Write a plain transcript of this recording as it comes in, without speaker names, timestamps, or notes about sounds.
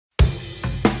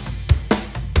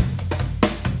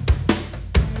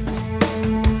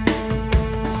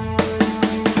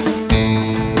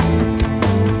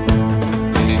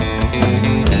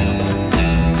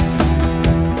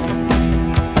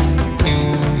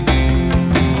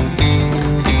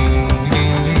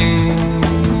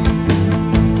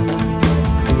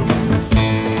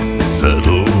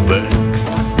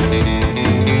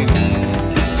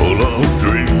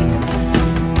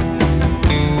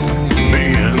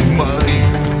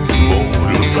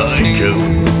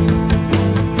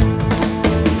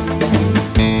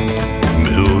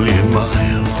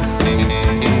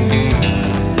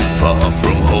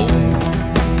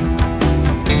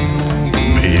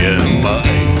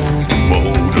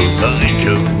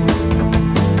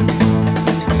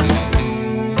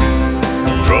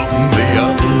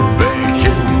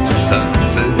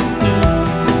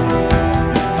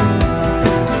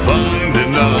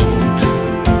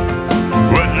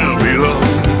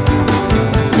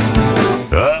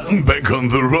back on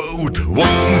the road,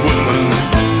 one woman.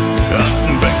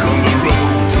 I'm back on the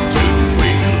road, two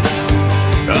wheels.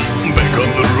 I'm back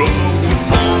on the road,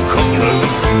 four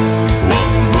corners,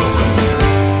 one woman,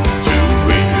 two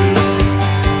wheels.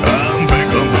 I'm back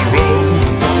on the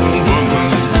road, one woman.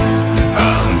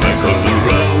 I'm back on the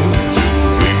road, two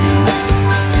wheels.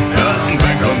 I'm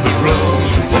back on the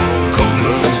road, four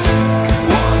corners,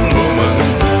 one woman,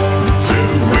 two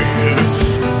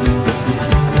wheels.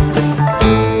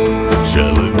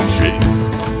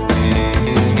 Challenges,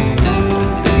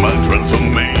 my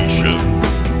transformation,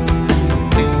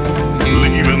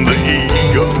 leaving the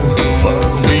ego far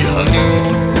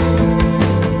behind.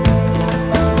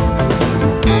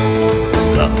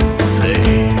 Some say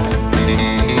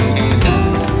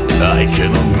I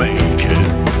cannot make it.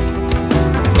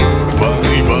 My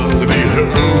body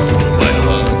hurts, my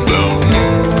heart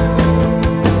blows.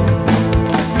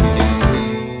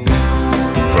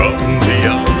 From the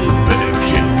Alpec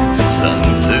to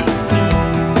sunset,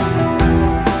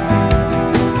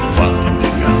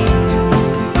 finding out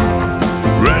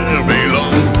where I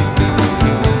belong.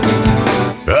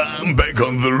 I'm back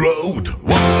on the road,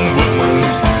 one woman.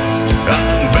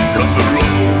 I'm back on the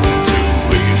road, two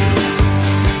wheels.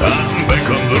 I'm back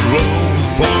on the road,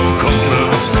 four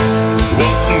corners,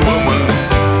 one woman,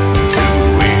 two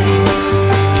wheels.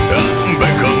 I'm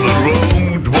back on the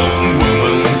road, one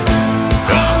woman.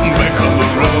 I'm back on the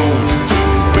road,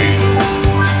 two wheels.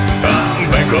 I'm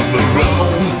back on the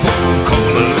road, four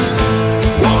corners,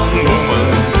 one woman,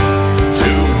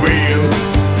 two wheels.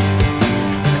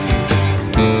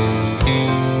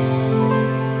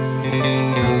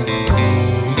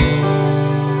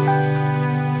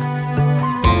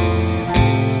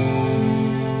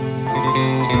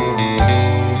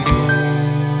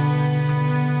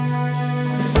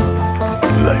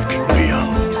 Life kicked me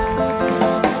out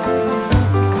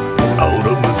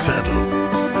of my saddle.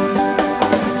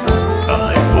 I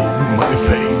pulled my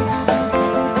face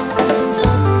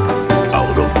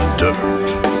out of the dirt.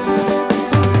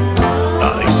 I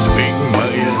swing my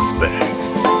ass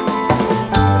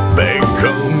back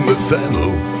on the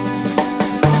saddle.